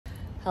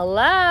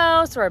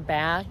Hello, so we're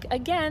back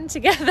again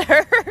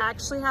together.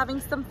 Actually having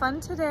some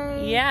fun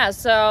today. Yeah,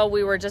 so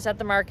we were just at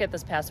the market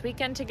this past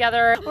weekend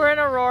together. We're in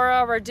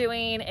Aurora. We're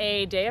doing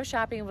a day of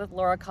shopping with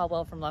Laura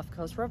Caldwell from Left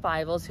Coast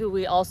Revivals, who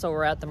we also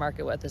were at the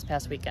market with this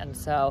past weekend.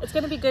 So it's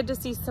gonna be good to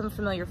see some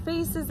familiar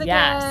faces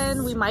again. Yes.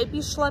 We might be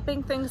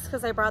schlepping things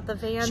because I brought the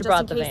van She just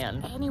brought in the case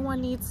van. anyone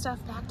needs stuff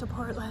back to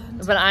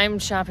Portland. But I'm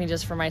shopping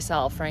just for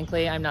myself,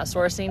 frankly. I'm not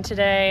sourcing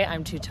today.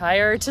 I'm too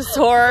tired to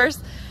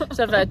source.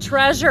 So if a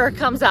treasure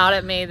comes out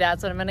at me,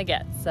 that's what I'm gonna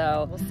get.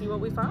 So we'll see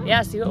what we find.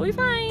 Yeah, see what we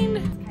find.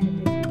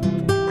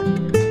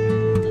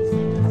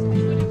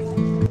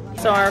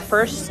 So our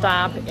first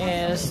stop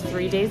is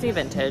 3 Daisies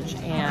Vintage,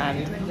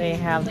 and they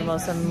have the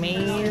most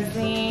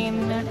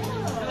amazing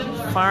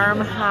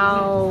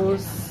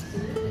farmhouse,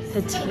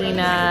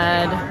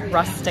 patinaed,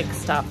 rustic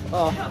stuff.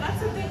 Oh,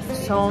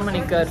 so many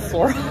good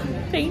floral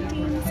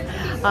paintings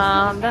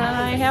that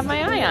I have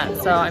my eye on.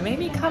 So I may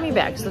be coming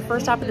back. It's the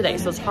first stop of the day,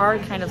 so it's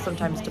hard kind of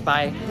sometimes to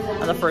buy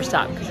on the first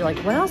stop because you're like,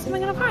 what else am I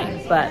gonna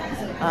find? But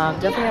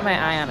definitely have my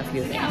eye on a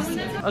few things.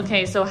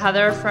 Okay, so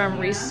Heather from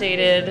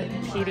Restated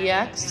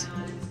PDX,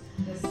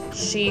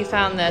 she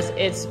found this.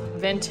 It's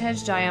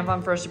vintage Diane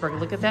von Furstenberg.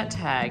 Look at that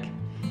tag.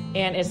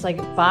 And it's like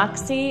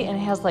boxy and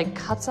it has like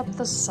cuts up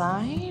the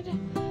side.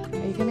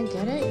 Are you gonna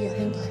get it? You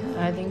think?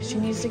 I think she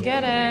needs to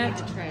get it.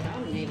 Try it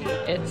on, maybe.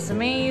 It's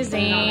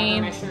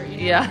amazing.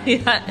 Yeah,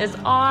 it's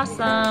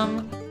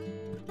awesome.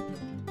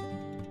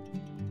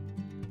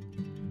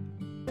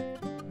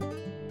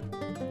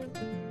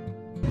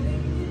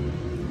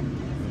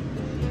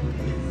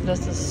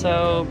 This is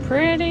so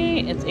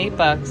pretty. It's $8.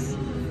 I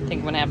think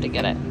I'm gonna have to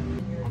get it.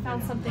 I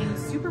found something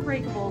super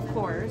breakable, of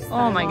course.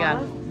 Oh my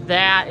god,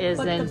 that is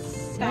but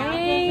insane. The back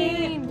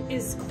of it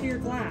is clear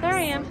glass. There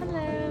I am.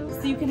 Hello.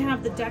 So you can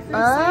have the decorative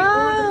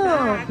side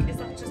or the back is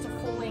just a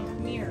full-length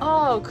mirror.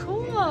 Oh,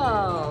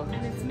 cool.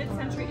 And it's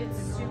mid-century. It's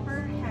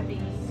super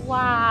heavy.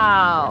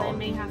 Wow. And I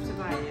may have to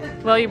buy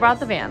it. Well, you brought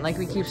the van, like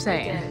we keep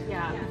saying.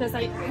 Yeah, because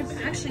I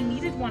have actually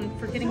needed one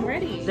for getting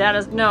ready. That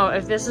is, no,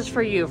 if this is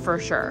for you, for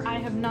sure. I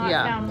have not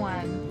found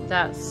one.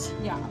 That's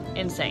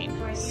insane.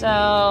 So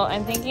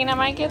I'm thinking I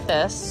might get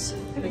this.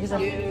 Because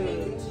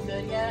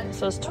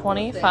so it's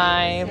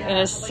 25 and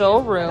it's so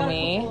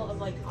roomy.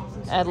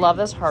 I love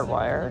this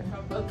hardwire.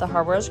 The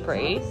hardware is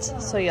great.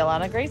 So yeah, a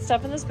lot of great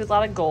stuff in this booth. A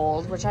lot of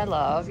gold, which I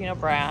love. You know,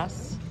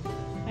 brass,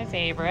 my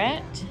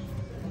favorite.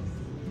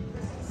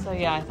 So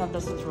yeah, I thought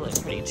this was really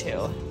pretty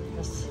too.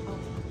 This,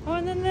 oh,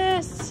 and then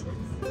this.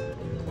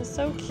 It's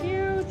so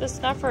cute. The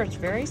snuffer is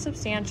very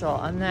substantial.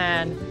 And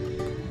then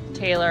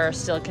Taylor is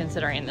still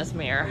considering this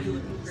mirror,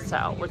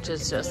 so which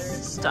is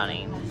just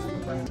stunning.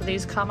 So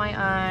these caught my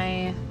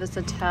eye. This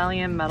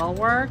Italian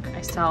metalwork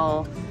I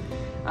sell.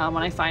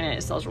 When I find it,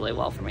 it sells really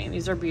well for me.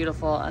 These are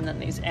beautiful. And then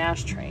these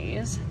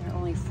ashtrays, they're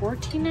only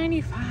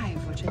 $14.95,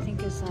 which I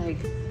think is like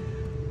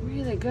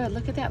really good.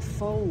 Look at that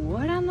faux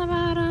wood on the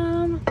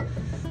bottom.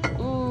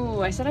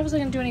 Ooh, I said I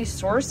wasn't gonna do any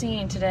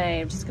sourcing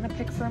today. I'm just gonna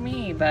pick for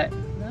me, but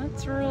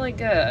that's really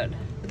good.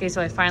 Okay,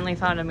 so I finally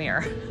found a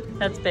mirror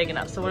that's big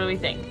enough. So what do we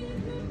think?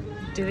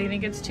 Do they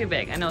think it's too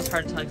big? I know it's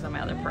hard to tell because on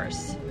my other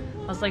purse.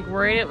 I was like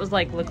worried it was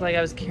like, looked like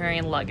I was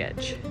carrying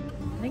luggage.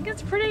 I think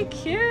it's pretty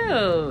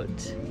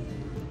cute.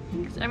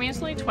 I mean, it's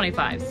only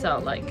 25, so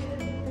like,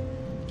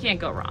 can't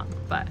go wrong,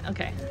 but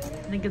okay.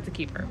 I think it's a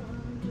keeper.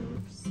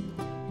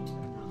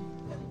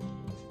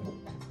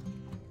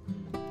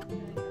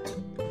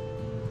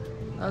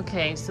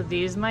 Okay, so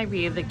these might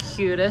be the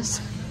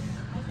cutest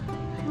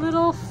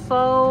little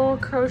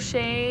faux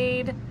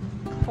crocheted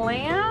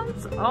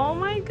plants. Oh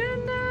my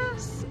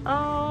goodness.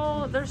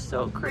 Oh, they're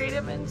so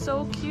creative and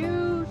so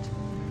cute.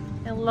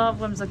 I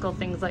love whimsical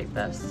things like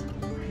this.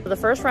 The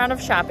first round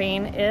of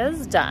shopping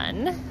is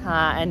done,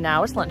 and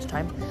now it's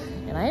lunchtime,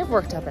 and I have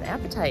worked up an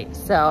appetite.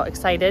 So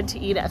excited to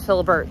eat at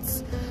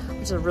Philibert's,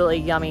 which is a really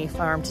yummy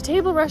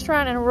farm-to-table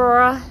restaurant in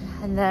Aurora.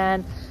 And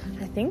then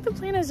I think the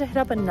plan is to hit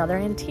up another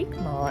antique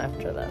mall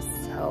after this.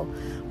 So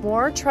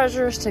more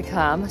treasures to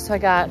come. So I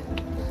got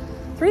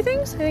 3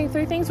 things, I think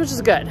 3 things, which is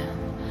good.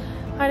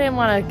 I didn't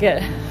want to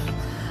get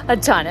a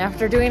ton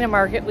after doing a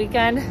market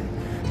weekend.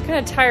 I'm kind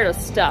of tired of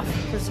stuff.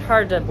 It's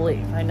hard to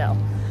believe, I know.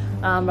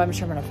 But I'm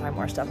sure I'm gonna find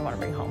more stuff I want to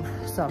bring home.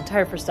 So I'm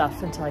tired for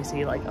stuff until I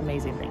see like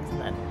amazing things, and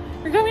then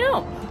we're going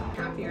home. I'm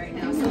happy right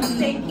now, so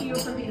thank you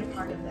for being a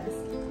part of this.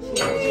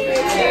 Cheers.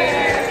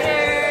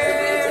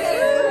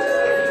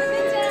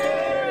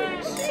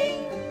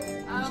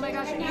 Oh my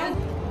gosh, again.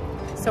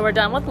 So we're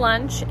done with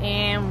lunch,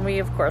 and we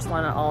of course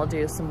want to all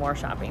do some more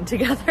shopping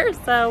together.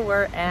 So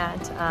we're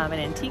at an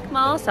antique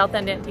mall, South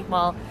End Antique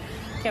Mall.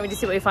 Can't wait to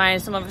see what we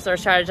find. Some of us are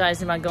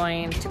strategizing about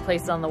going to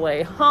places on the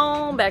way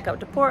home, back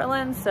up to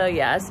Portland. So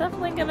yeah, it's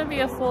definitely gonna be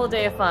a full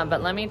day of fun.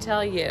 But let me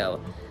tell you,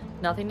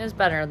 nothing is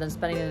better than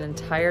spending an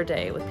entire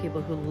day with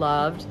people who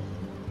loved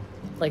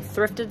like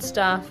thrifted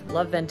stuff,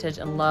 love vintage,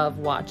 and love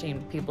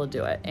watching people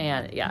do it.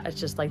 And yeah, it's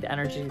just like the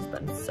energy has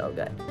been so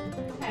good.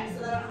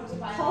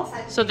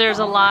 So there's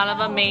a lot of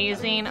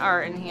amazing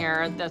art in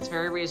here that's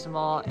very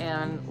reasonable,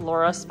 and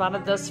Laura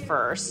spotted this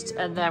first,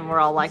 and then we're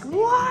all like,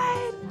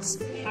 what?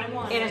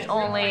 it is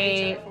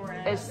only,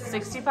 it's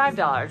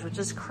 $65, which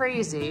is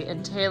crazy.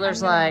 And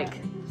Taylor's like,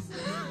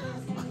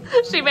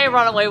 she may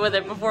run away with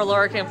it before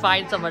Laura can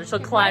find someone. She'll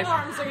climb.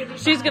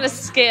 She's gonna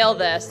scale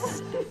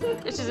this.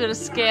 She's gonna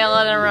scale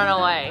it and run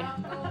away.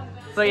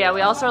 But yeah,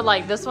 we also are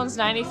like, this one's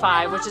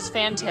 $95, which is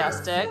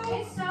fantastic.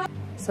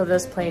 So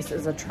this place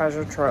is a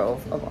treasure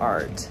trove of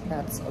art.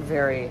 That's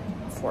very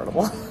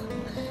affordable.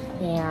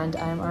 And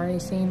I'm already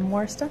seeing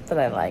more stuff that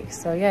I like.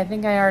 So yeah, I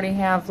think I already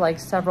have like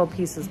several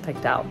pieces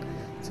picked out.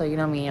 So you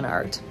know me and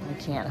art, I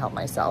can't help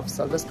myself.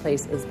 So this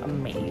place is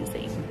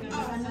amazing.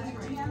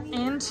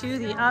 Into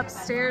the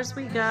upstairs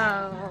we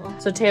go.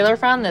 So Taylor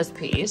found this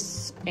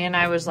piece and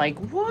I was like,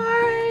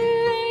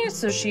 what?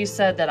 So she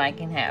said that I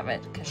can have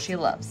it because she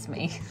loves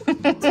me.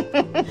 I'm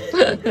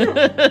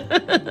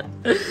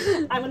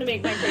gonna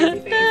make my crazy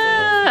faces.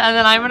 And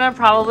then I'm gonna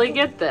probably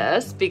get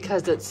this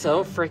because it's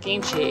so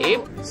freaking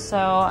cheap. So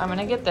I'm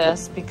gonna get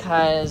this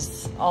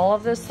because all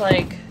of this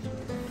like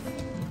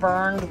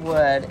burned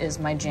wood is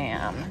my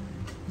jam.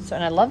 So,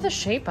 and I love the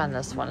shape on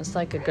this one. It's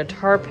like a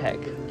guitar pick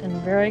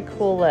and very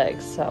cool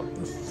legs. So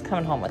this is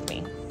coming home with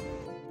me.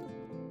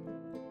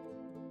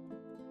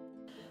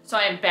 So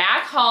I'm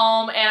back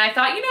home and I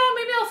thought, you know,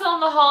 maybe I'll film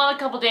the haul in a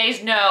couple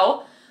days.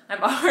 No,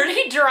 I'm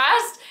already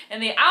dressed in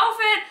the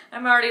outfit.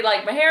 I'm already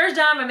like, my hair's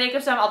done, my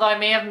makeup's done, although I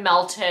may have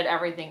melted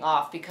everything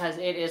off because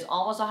it is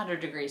almost 100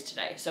 degrees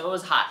today. So it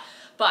was hot.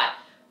 But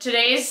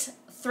today's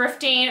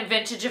thrifting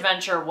vintage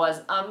adventure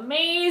was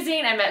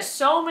amazing. I met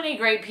so many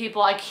great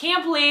people. I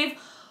can't believe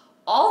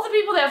all the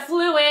people that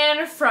flew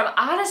in from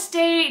out of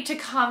state to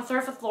come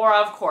thrift with Laura,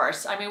 of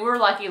course. I mean, we were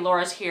lucky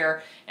Laura's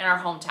here in our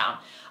hometown.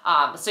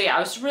 So yeah, it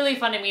was really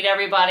fun to meet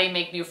everybody,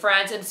 make new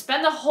friends, and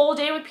spend the whole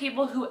day with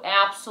people who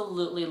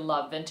absolutely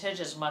love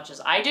vintage as much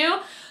as I do.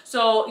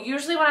 So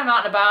usually when I'm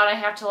out and about, I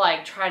have to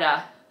like try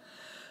to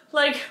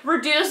like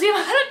reduce the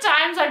amount of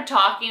times I'm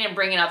talking and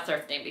bringing up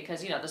thrifting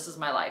because, you know, this is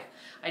my life.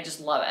 I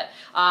just love it.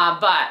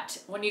 But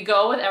when you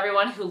go with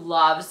everyone who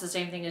loves the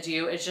same thing as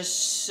you, it's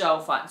just so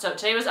fun. So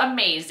today was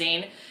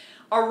amazing.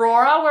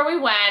 Aurora, where we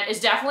went, is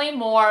definitely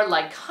more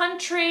like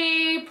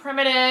country,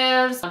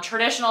 primitives,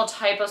 traditional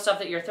type of stuff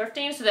that you're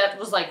thrifting. So that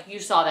was like, you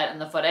saw that in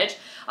the footage.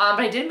 But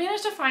I did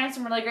manage to find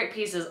some really great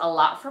pieces, a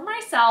lot for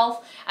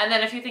myself, and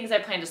then a few things I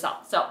plan to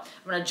sell. So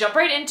I'm gonna jump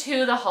right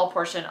into the haul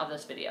portion of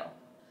this video.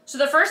 So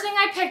the first thing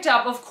I picked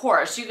up, of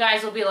course, you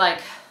guys will be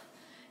like,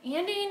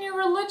 Andi and your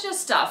religious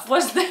stuff,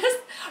 was this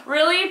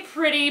really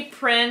pretty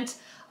print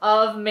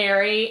of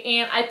Mary,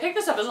 and I picked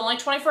this up. It was only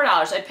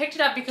 $24. I picked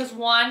it up because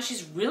one,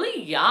 she's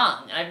really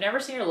young. I've never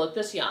seen her look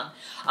this young.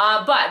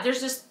 But there's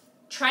this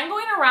trend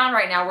going around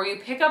right now where you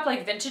pick up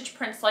like vintage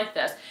prints like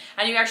this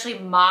and you actually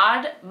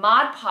Mod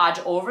Podge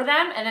over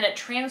them, and then it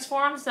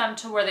transforms them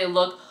to where they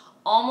look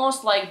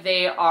almost like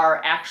they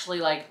are actually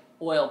like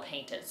oil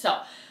painted. So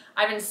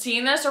I've been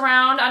seeing this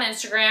around on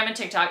Instagram and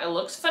TikTok. It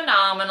looks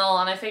phenomenal,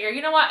 and I figure,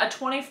 you know what, a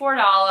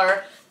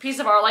 $24 piece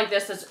of art like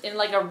this that's in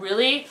like a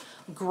really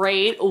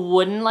great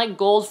wooden like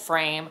gold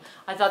frame,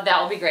 I thought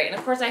that would be great. And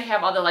of course I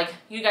have other, like,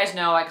 you guys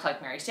know I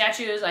collect Mary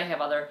statues. I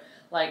have other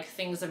like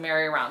things of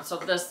Mary around. So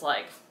this,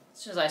 like, as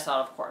soon as I saw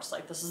it, of course,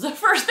 like this is the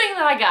first thing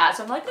that I got.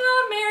 So I'm like,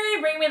 oh,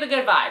 Mary, bring me the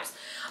good vibes.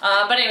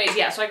 But anyways,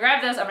 yeah, so I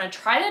grabbed this. I'm gonna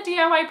try the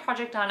DIY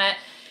project on it.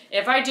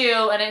 If I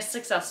do and it's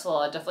successful,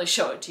 I'll definitely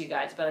show it to you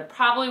guys, but I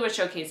probably would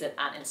showcase it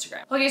on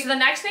Instagram. Okay, so the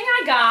next thing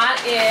I got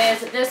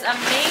is this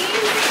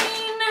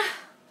amazing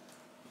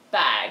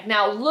bag.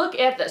 Now look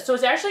at this. So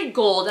it's actually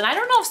gold, and I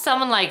don't know if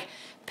someone like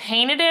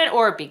painted it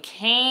or it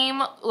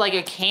became, like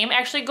it came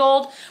actually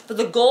gold, but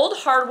the gold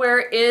hardware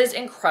is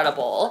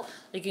incredible.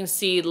 You can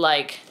see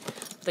like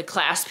the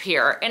clasp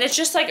here, and it's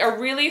just like a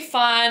really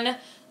fun, like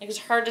it's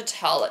hard to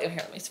tell. Like, here,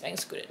 let me see if I can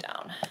scoot it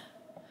down.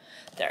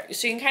 There,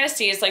 so you can kind of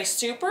see it's like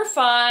super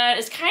fun.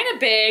 It's kind of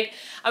big.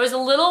 I was a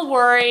little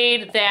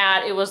worried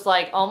that it was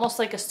like almost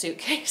like a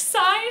suitcase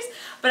size,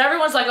 but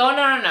everyone's like, oh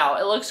no,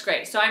 it looks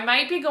great. So I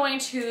might be going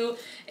to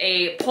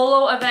a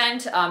polo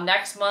event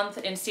next month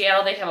in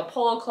Seattle. They have a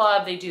polo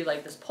club. They do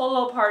like this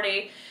polo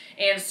party,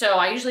 and so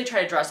I usually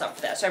try to dress up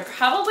for that. So I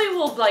probably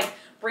will like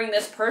bring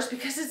this purse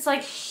because it's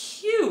like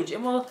huge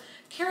and will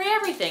carry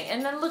everything.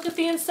 And then look at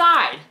the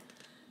inside.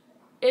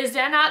 Is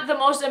that not the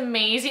most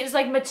amazing? It's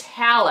like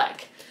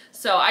metallic.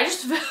 So I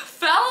just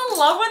fell in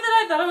love with it.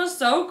 I thought it was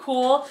so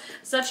cool.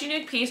 Such a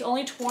unique piece,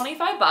 only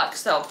 25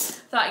 bucks. So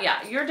thought,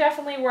 yeah, you're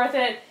definitely worth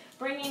it,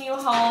 bringing you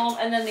home.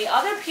 And then the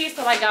other piece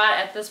that I got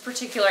at this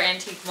particular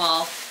antique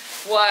mall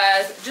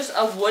was just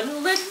a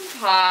wooden lid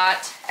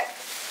pot.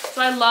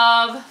 So I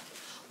love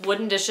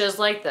wooden dishes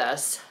like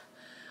this.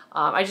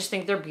 I just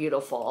think they're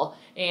beautiful.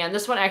 And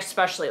this one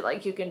especially,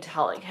 like you can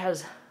tell, like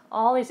has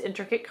all these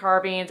intricate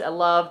carvings. I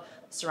love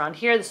this around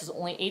here. This is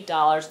only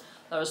 $8.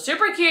 That was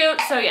super cute.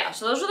 So yeah,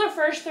 so those were the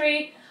first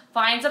three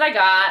finds that I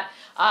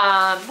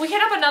got. We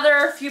hit up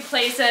another few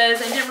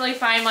places and didn't really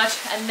find much,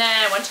 and then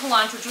I went to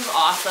lunch, which was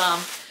awesome.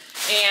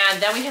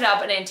 And then we hit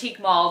up an antique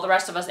mall, the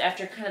rest of us,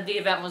 after kind of the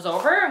event was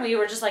over, and we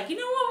were just like, you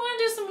know what, we want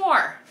to do some more.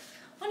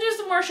 I want to do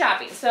some more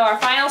shopping. So our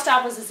final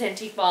stop was this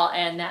antique mall,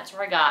 and that's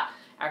where I got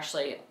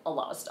actually a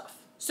lot of stuff.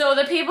 So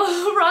the people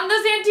who run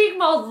this antique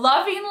mall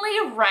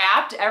lovingly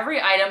wrapped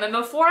every item, and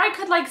before I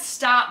could like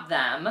stop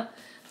them,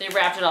 they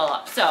wrapped it all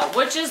up. So,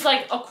 which is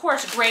like, of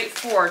course, great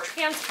for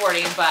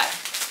transporting, but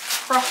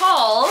for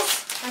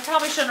hauls, I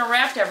probably shouldn't have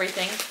wrapped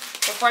everything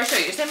before I show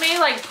you. So I may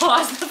like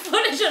pause the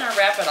footage and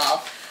unwrap it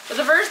all. But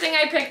the first thing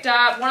I picked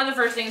up, one of the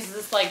first things is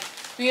this like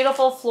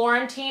beautiful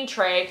Florentine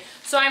tray.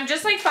 So I'm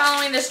just like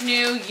following this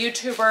new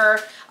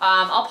YouTuber.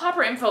 I'll pop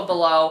her info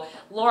below.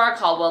 Laura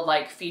Caldwell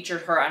like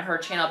featured her on her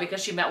channel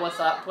because she met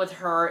with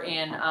her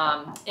in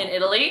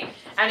Italy.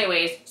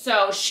 Anyways,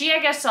 so she I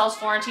guess sells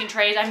Florentine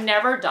trays. I've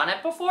never done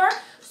it before.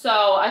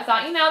 So I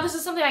thought, you know, this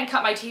is something I can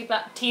cut my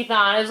teeth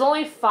on. It was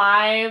only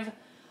 $5.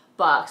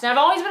 Now I've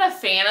always been a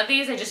fan of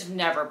these. I just have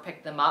never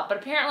picked them up. But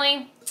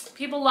apparently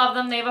people love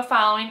them. They have a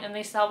following and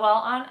they sell well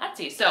on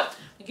Etsy. So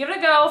give it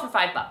a go for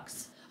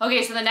 $5.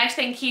 Okay, so the next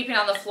thing, keeping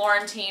on the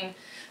Florentine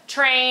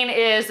train,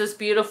 is this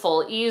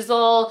beautiful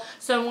easel.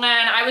 So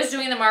when I was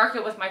doing the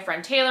market with my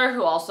friend Taylor,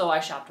 who also I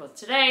shopped with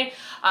today,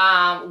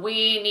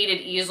 we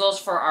needed easels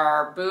for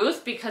our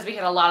booth because we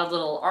had a lot of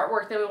little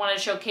artwork that we wanted to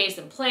showcase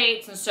and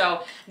plates. And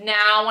so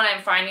now when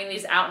I'm finding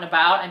these out and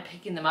about, I'm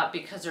picking them up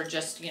because they're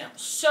just, you know,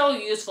 so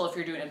useful if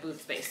you're doing a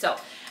booth space. So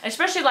I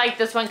especially like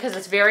this one because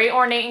it's very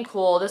ornate and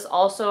cool. This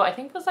also I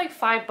think was like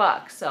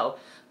 $5, so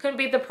couldn't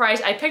beat the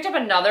price. I picked up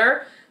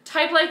another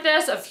type like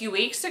this a few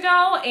weeks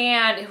ago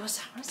and it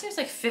was, I want to say it was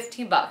like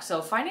 $15.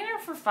 So finding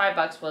it for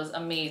 $5 was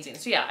amazing.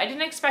 So yeah, I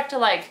didn't expect to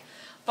like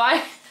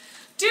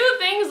do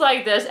things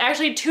like this.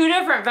 Actually 2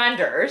 different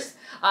vendors,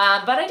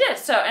 but I did.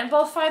 So, and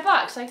both $5.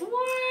 Like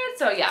what?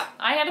 So yeah,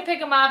 I had to pick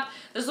them up.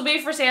 This will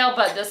be for sale,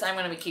 but this I'm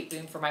going to be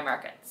keeping for my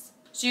markets.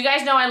 So you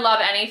guys know I love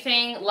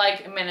anything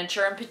like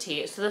miniature and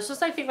petite. So this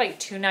was I think like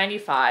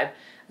 $2.95.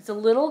 It's a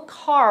little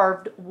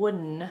carved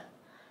wooden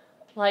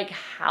like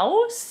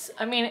house.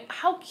 I mean,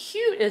 how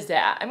cute is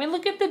that? I mean,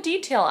 look at the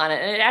detail on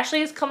it. And it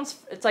actually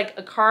it's like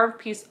a carved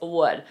piece of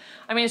wood.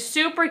 I mean,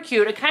 super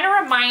cute. It kind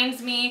of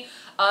reminds me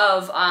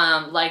of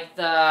like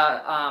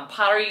the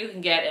pottery you can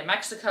get in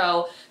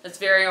Mexico. That's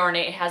very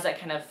ornate. It has that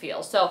kind of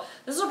feel. So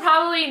this will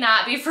probably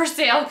not be for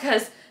sale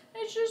because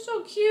it's just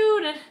so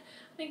cute. And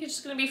I think it's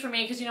just going to be for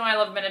me because, you know, I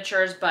love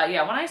miniatures. But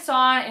yeah, when I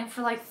saw it and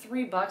for like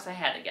 $3, I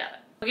had to get it.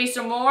 Okay,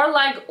 so more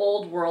like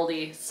old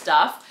worldy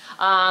stuff.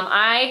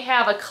 I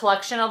have a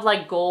collection of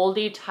like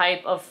goldy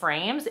type of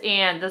frames,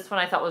 and this one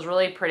I thought was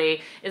really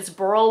pretty. It's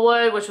burl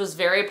wood, which was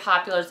very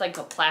popular. It's like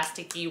a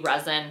plasticky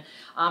resin,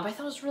 but I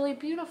thought it was really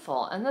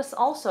beautiful. And this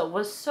also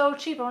was so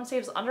cheap. I want to say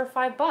it was under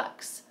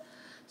 $5.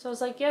 So I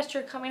was like, yes,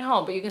 you're coming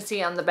home. But you can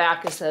see on the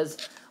back it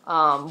says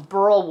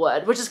burl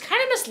wood, which is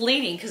kind of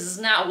misleading because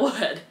it's not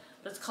wood,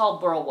 but it's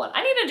called burl wood.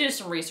 I need to do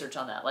some research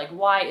on that. Like,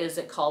 why is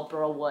it called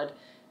burl wood?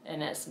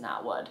 And it's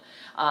not wood.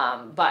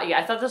 But yeah,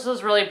 I thought this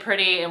was really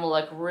pretty and will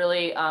look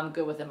really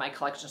good within my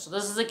collection. So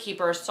this is a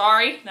keeper.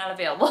 Sorry, not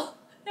available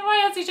in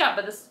my Etsy shop.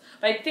 But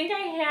I think I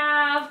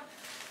have,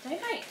 did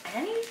I buy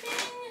anything?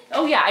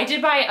 Oh yeah, I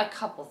did buy a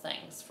couple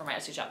things for my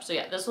Etsy shop. So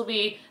yeah, this will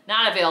be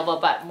not available,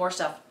 but more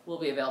stuff will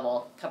be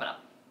available coming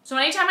up. So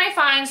anytime I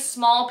find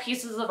small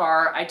pieces of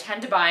art, I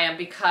tend to buy them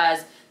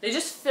because they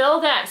just fill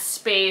that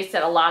space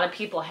that a lot of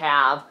people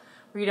have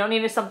where you don't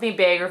need something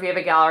big, or if you have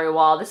a gallery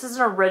wall. This is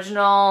an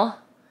original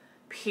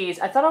piece.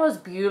 I thought it was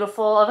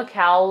beautiful, of a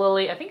calla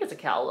lily. I think it's a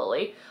calla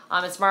lily.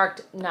 It's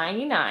marked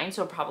 99,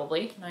 so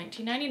probably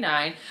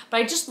 19.99. But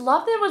I just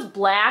love that it was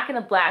black in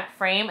a black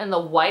frame and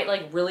the white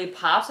like really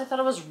pops. I thought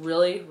it was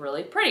really,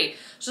 really pretty.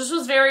 So this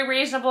was very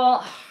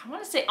reasonable. I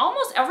want to say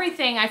almost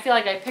everything I feel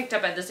like I picked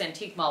up at this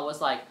antique mall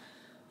was like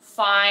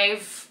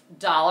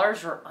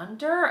 $5 or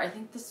under. I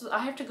think this was, I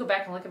have to go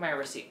back and look at my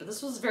receipt, but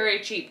this was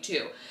very cheap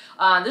too.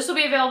 This will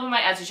be available in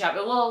my Etsy shop.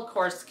 It will of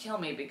course kill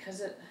me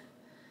because it's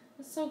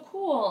so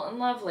cool and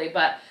lovely,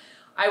 but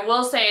I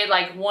will say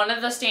like one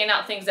of the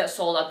standout things that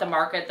sold at the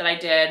market that I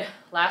did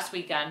last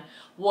weekend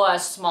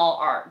was small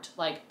art.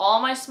 Like all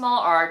my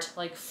small art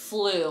like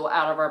flew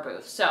out of our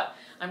booth. So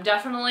I'm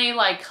definitely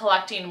like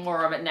collecting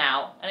more of it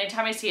now.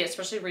 Anytime I see it,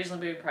 especially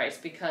reasonably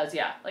priced, because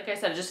yeah, like I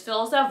said, it just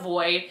fills that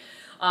void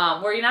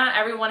where not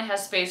everyone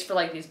has space for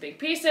like these big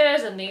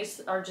pieces, and these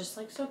are just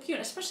like so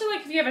cute, especially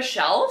like if you have a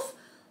shelf.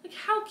 Like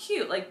how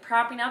cute, like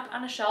propping up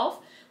on a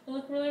shelf. They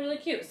look really, really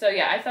cute. So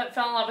yeah, I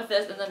fell in love with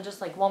this, and then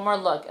just like one more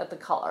look at the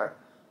color.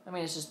 I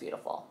mean, it's just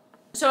beautiful.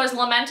 So I was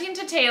lamenting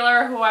to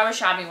Taylor, who I was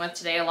shopping with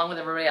today, along with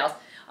everybody else,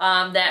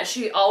 that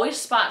she always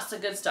spots the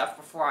good stuff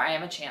before I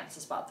have a chance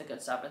to spot the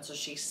good stuff, and so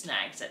she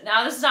snags it.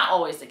 Now, this is not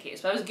always the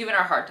case, but I was giving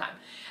her a hard time.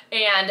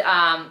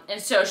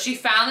 And so she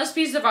found this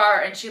piece of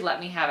art, and she let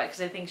me have it,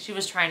 because I think she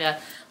was trying to,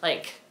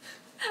 like,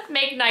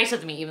 make nice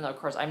with me, even though of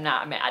course I'm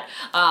not mad.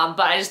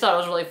 But I just thought it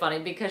was really funny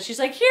because she's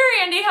like, here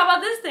Andi, how about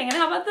this thing? And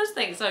how about this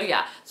thing? So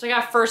yeah, so I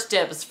got first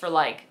dibs for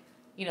like,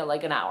 you know,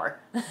 like an hour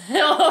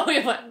when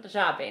we went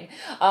shopping.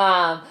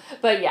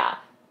 But yeah,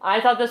 I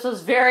thought this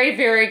was very,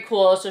 very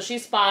cool. So she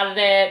spotted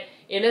it.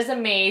 It is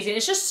amazing.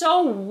 It's just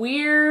so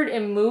weird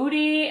and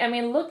moody. I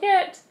mean, look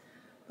at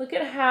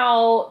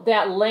how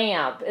that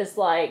lamp is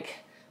like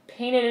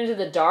painted into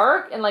the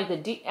dark and like the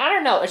deep, I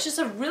don't know. It's just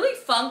a really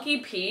funky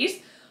piece.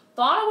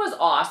 Thought it was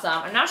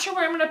awesome. I'm not sure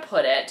where I'm gonna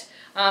put it.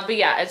 But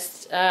yeah,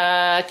 it's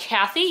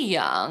Kathy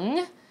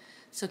Young.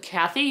 So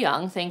Kathy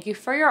Young, thank you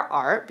for your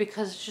art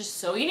because it's just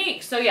so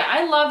unique. So yeah,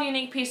 I love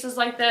unique pieces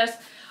like this.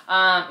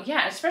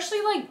 Yeah,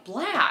 especially like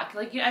black.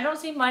 Like, I don't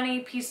see many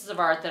pieces of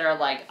art that are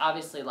like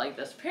obviously like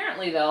this.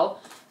 Apparently though,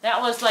 that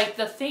was like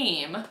the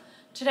theme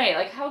today.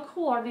 Like, how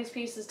cool are these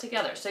pieces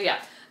together? So yeah,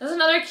 this is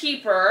another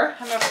keeper,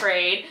 I'm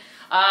afraid.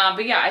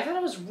 But yeah, I thought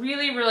it was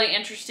really, really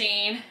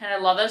interesting, and I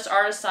love this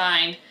artist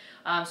signed.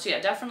 So yeah,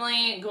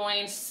 definitely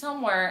going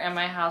somewhere in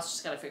my house,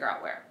 just gotta figure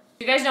out where.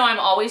 You guys know I'm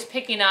always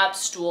picking up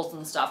stools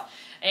and stuff,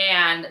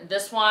 and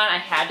this one I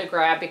had to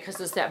grab because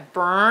it's that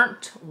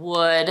burnt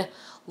wood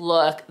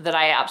look that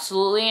I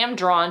absolutely am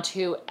drawn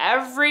to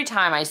every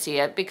time I see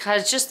it,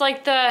 because just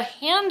like the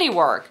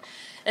handiwork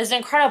is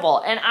incredible.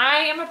 And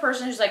I am a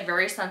person who's like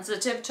very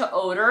sensitive to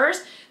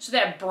odors, so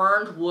that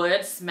burned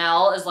wood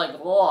smell is like,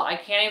 oh, I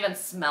can't even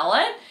smell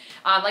it.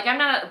 Like, I'm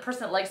not a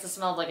person that likes the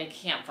smell of like a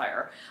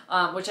campfire,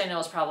 which I know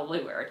is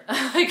probably weird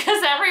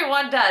because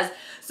everyone does.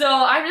 So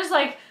I'm just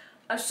like,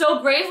 I'm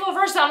so grateful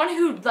for someone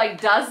who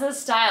like does this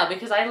style,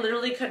 because I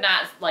literally could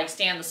not like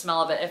stand the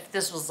smell of it if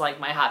this was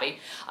like my hobby.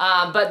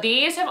 But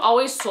these have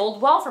always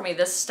sold well for me,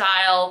 this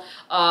style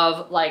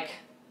of like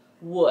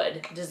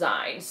wood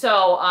design.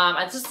 So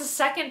it's just the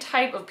second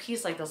type of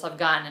piece like this I've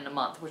gotten in a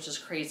month, which is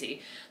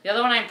crazy. The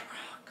other one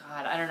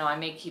God, I don't know, I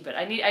may keep it.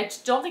 I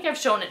don't think I've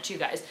shown it to you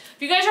guys.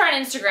 If you guys are on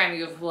Instagram,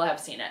 you will have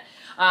seen it.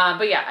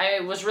 But yeah, I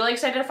was really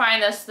excited to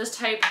find this. This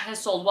type has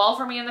sold well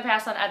for me in the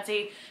past on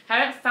Etsy.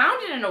 Haven't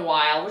found it in a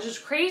while, which is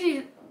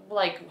crazy,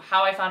 like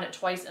how I found it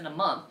twice in a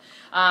month.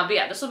 But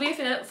yeah, this will be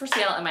for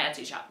sale in my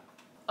Etsy shop.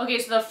 Okay,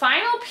 so the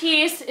final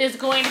piece is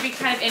going to be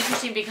kind of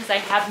interesting because I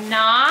have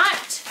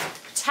not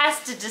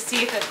tested to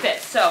see if it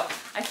fits. So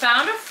I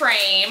found a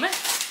frame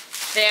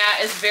that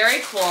is very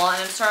cool,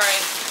 and I'm sorry,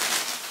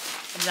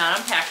 I did not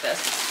unpack this.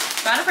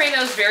 Found a frame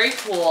that was very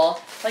cool.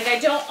 Like, I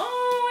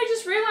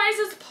just realized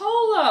it's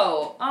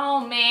polo.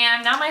 Oh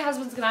man, now my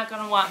husband's not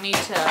gonna want me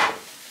to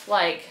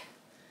like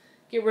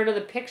get rid of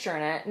the picture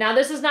in it. Now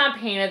this is not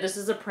painted, this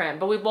is a print,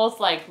 but we both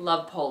like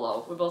love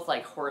polo. We both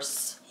like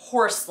horse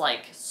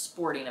like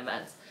sporting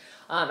events.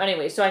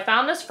 Anyway, so I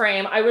found this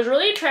frame. I was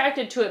really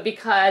attracted to it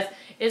because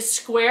it's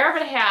square,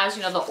 but it has,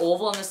 you know, the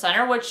oval in the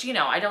center, which, you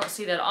know, I don't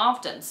see that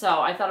often.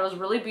 So I thought it was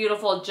really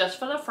beautiful just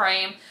for the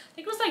frame. I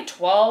think it was like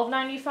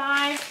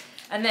 $12.95.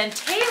 And then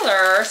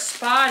Taylor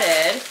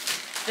spotted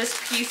this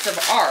piece of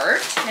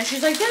art, and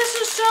she's like, this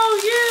is so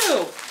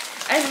you.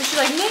 And she's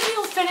like, maybe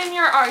it'll fit in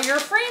your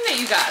frame that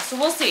you got. So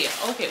we'll see.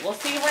 Okay, we'll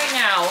see right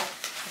now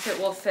if it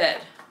will fit.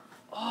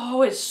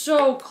 Oh, it's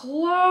so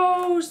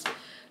close.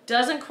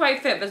 Doesn't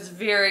quite fit, but it's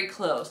very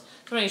close.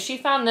 So anyway, she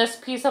found this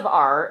piece of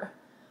art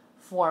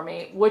for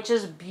me, which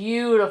is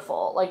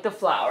beautiful, like the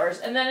flowers.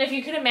 And then if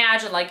you can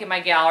imagine, like in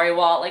my gallery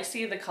wall, like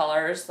see the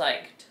colors,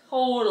 like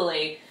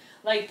totally,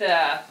 like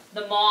the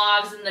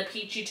mauves and the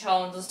peachy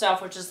tones and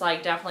stuff, which is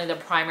like definitely the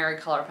primary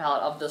color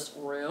palette of this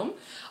room.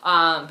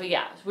 But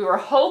yeah, we were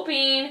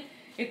hoping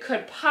it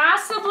could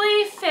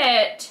possibly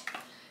fit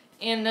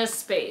in this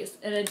space,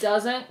 and it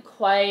doesn't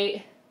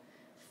quite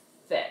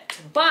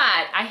fit.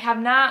 But I have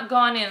not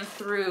gone in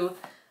through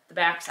the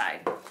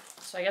backside.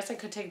 So I guess I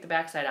could take the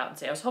backside out and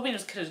see. I was hoping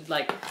this could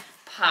like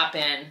pop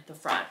in the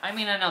front. I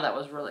mean, I know that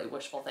was really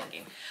wishful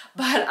thinking,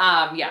 but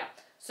yeah.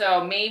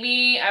 So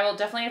maybe I will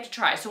definitely have to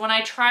try. So when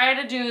I try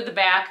to do the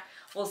back,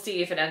 we'll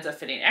see if it ends up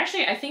fitting.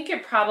 Actually, I think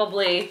it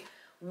probably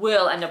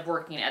will end up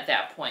working at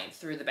that point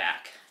through the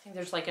back. I think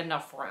there's like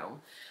enough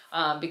room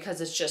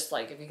because it's just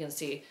like, if you can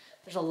see,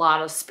 there's a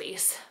lot of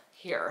space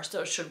here,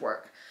 so it should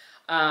work.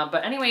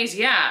 But anyways,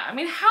 yeah, I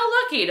mean,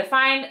 how lucky to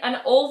find an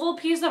oval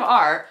piece of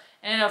art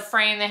in a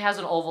frame that has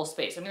an oval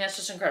space. I mean, that's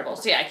just incredible.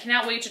 So yeah, I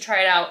cannot wait to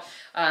try it out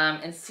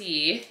and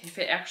see if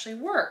it actually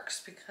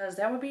works, because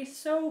that would be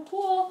so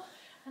cool.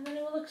 And then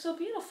it would look so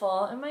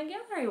beautiful in my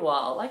gallery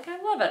wall. Like,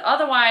 I love it.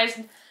 Otherwise,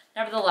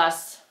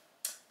 nevertheless,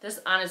 this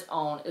on its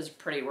own is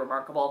pretty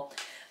remarkable.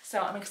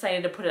 So I'm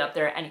excited to put it up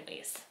there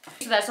anyways.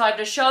 So that's all I have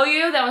to show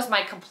you. That was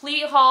my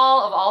complete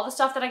haul of all the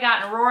stuff that I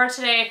got in Aurora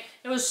today.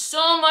 It was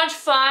so much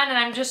fun, and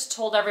I'm just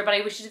told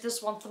everybody we should do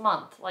this once a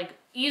month. Like,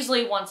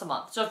 easily once a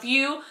month. So if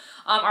you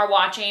are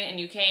watching and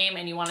you came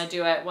and you want to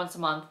do it once a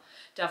month,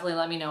 definitely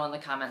let me know in the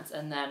comments,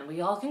 and then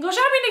we all can go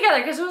shopping together,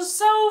 because it was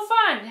so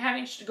fun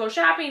having to go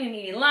shopping and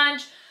eating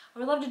lunch. I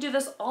would love to do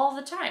this all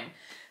the time.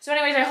 So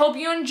anyways, I hope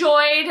you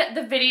enjoyed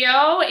the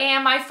video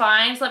and my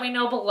finds. Let me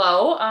know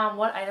below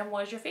what item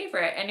was your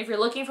favorite. And if you're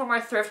looking for more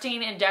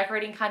thrifting and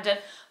decorating content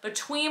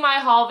between my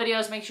haul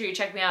videos, make sure you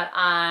check me out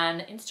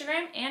on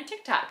Instagram and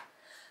TikTok.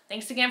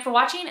 Thanks again for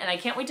watching, and I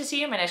can't wait to see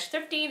you in my next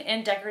thrifting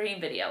and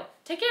decorating video.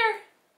 Take care.